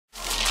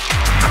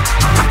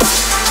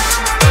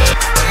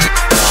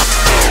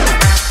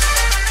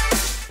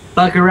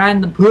Fuck a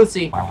random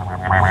pussy. What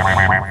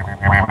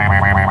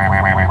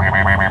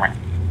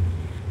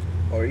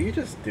are you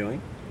just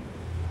doing?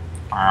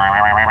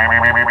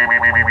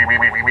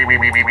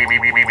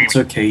 It's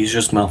okay, he's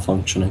just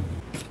malfunctioning.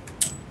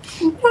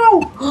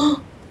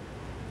 No!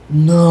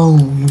 No!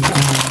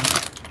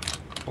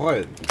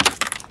 What?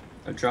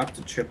 I dropped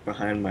a chip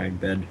behind my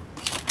bed.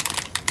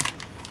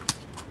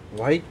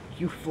 Why'd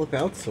you flip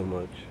out so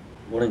much?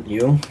 Wouldn't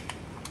you?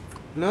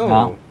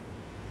 No.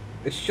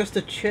 It's just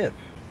a chip.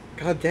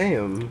 God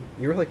damn.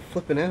 You were like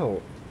flipping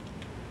out.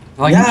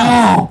 Like,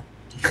 no!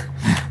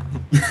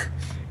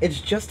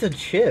 It's just a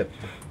chip.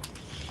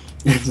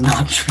 It's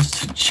not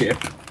just a chip.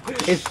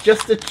 It's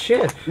just a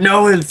chip.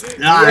 No, it's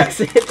not. Yes,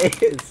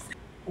 it is.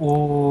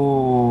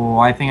 Oh,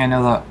 I think I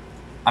know that.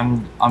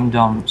 I'm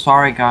dumb.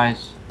 Sorry,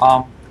 guys.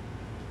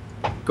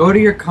 Go to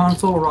your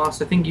console, Ross.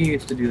 I think you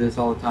used to do this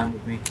all the time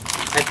with me.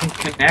 I think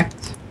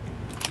connect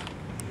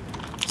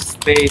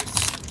space.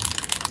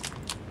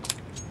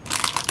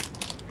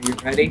 Are you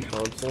ready?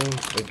 Console?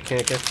 I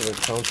can't get to the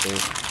console.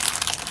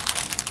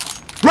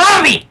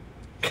 Robbie!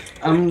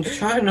 I'm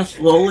trying to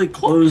slowly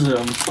close it,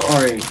 I'm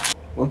sorry.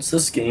 What's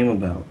this game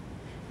about?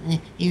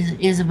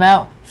 Is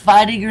about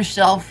fighting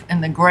yourself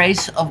in the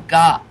grace of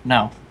God.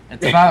 No,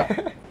 it's about.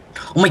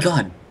 Oh my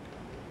god!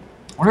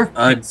 What if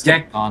pig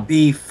stick Deck on?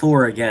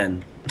 B4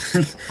 again.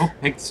 Oh,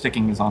 pig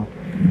sticking is on.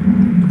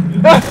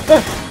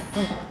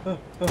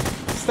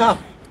 Stop!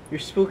 You're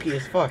spooky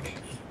as fuck.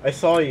 I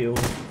saw you.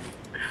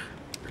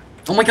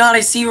 Oh my god, I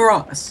see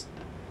Ross!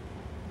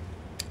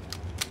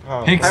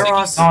 Oh, Pig Hi, sticking's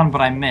Ross. on, but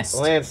I missed.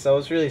 Lance, that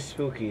was really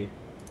spooky.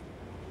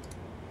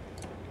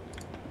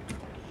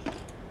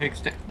 Pig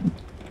stick.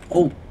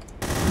 Oh.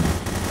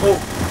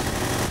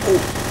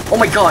 Oh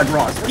my god,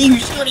 Ross, what are you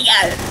shooting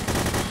at?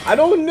 I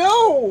don't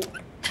know!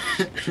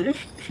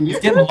 He's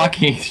getting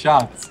lucky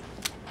shots.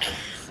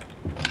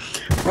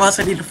 Ross,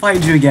 I need to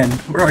find you again.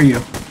 Where are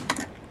you?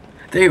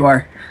 There you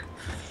are.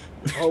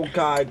 Oh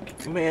god,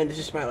 man, this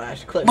is my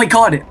last clip. Oh my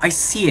god, I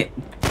see it.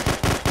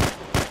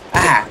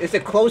 Ah. Is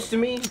it close to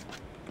me?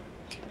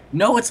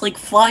 No, it's like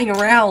flying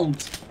around.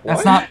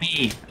 That's What? not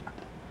me.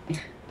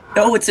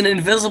 No, it's an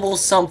invisible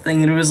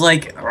something, and it was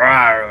like...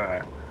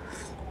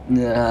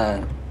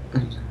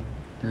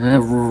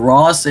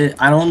 Ross,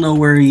 I don't know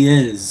where he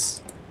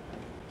is.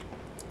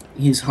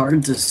 He's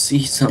hard to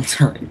see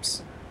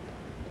sometimes.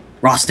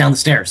 Ross, down the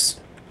stairs.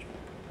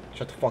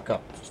 Shut the fuck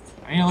up.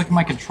 I need to look at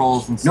my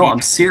controls and see. No,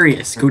 I'm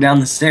serious. Go down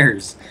the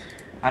stairs.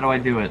 How do I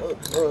do it?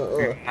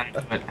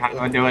 How do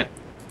I do it?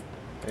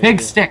 Pig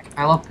stick.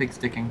 I love pig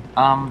sticking.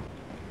 Done.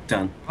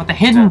 What the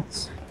hidden?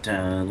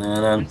 Dun, dun,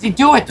 How dun, does he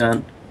do it?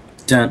 dun,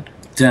 dun,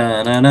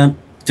 dun, dun, dun,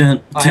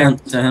 dun, Oh, here.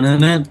 dun, dun,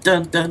 dun,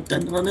 dun, dun, dun,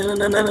 dun, dun,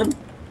 dun, dun, dun.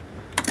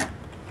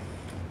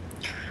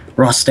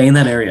 Ross, stay in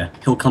that area.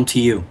 He'll come to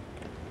you.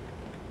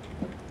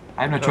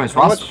 I have no choice.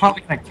 How Ross is much-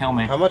 probably gonna kill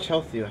me. How much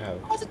health do you have?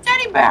 Oh, it's a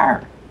teddy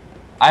bear.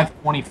 I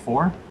have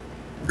 24.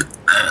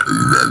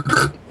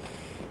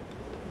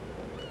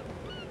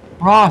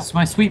 Ross,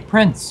 my sweet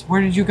prince,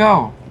 where did you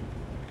go?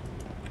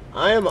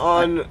 I am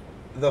on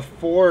the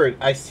fort.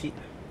 I see.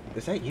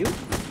 Is that you?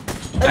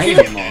 I did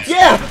am lost.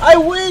 Yeah, I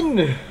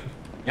win!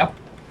 Yep.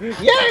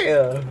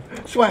 Yeah!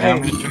 Swag! Yeah,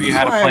 I'm gonna show you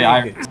how to play Swag.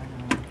 iron.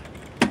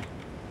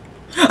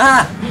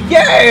 Ah!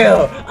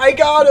 Yeah! I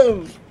got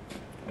him!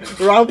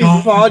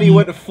 Robbie's body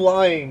went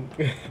flying.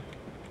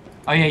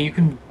 Oh yeah, you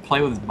can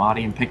play with his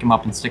body and pick him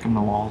up and stick him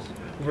to walls.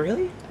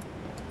 Really?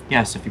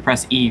 Yes, if you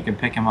press E, you can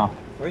pick him up.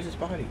 Where's his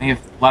body? I think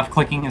if left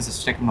clicking is to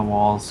stick him to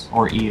walls,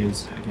 or E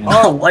is again.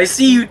 Oh, I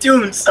see you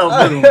doing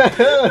something.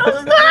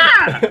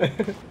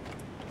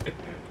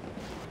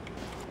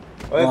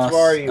 Lance, where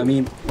are you? I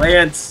mean,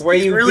 Lance. Where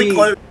he's you really be?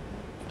 close.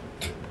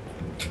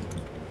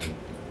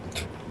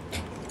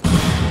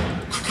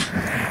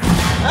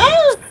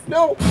 Ah!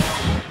 No!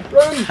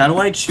 Run! How do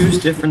I choose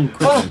different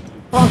equipment?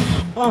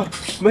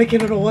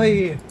 Making it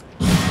away!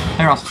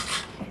 Hey Ross.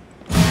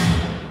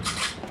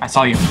 I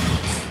saw you.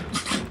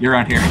 You're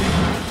around here.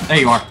 There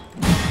you are.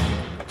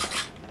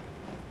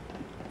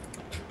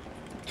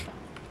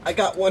 I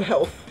got 1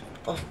 health.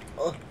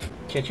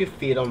 Can't you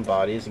feed on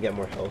bodies and get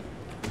more health?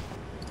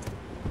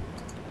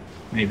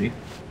 Maybe.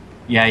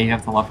 Yeah, you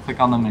have to left click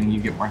on them and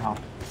you get more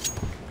health.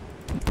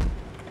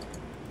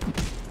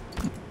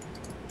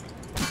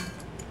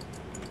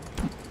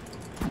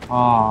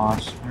 Oh,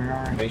 where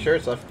are Are you sure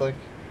it's left click?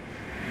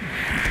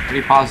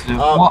 Pretty positive.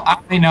 Well,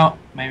 I know.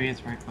 Maybe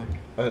it's right click.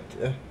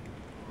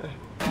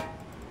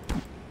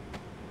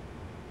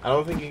 I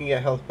don't think you can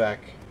get health back.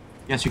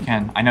 Yes, you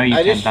can. I know you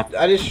I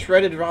can. just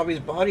shredded Robbie's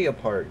body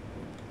apart.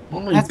 Oh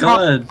my That's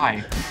god. not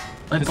why.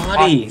 My His body.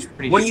 body's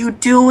pretty What are you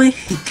doing?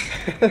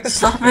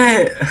 Stop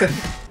it.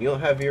 You don't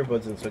have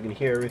earbuds in, so I can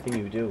hear everything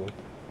you do.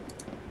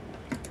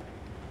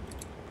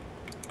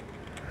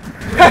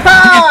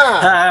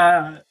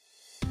 Ah.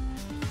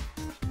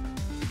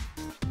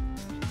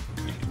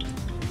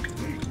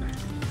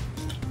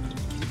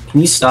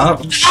 Can you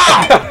stop? It's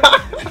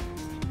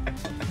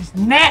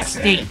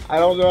nasty! I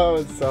don't know how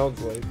it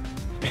sounds like.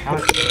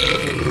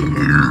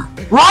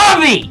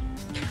 Robbie!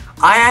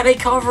 I had it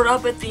covered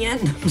up at the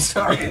end. I'm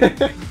sorry.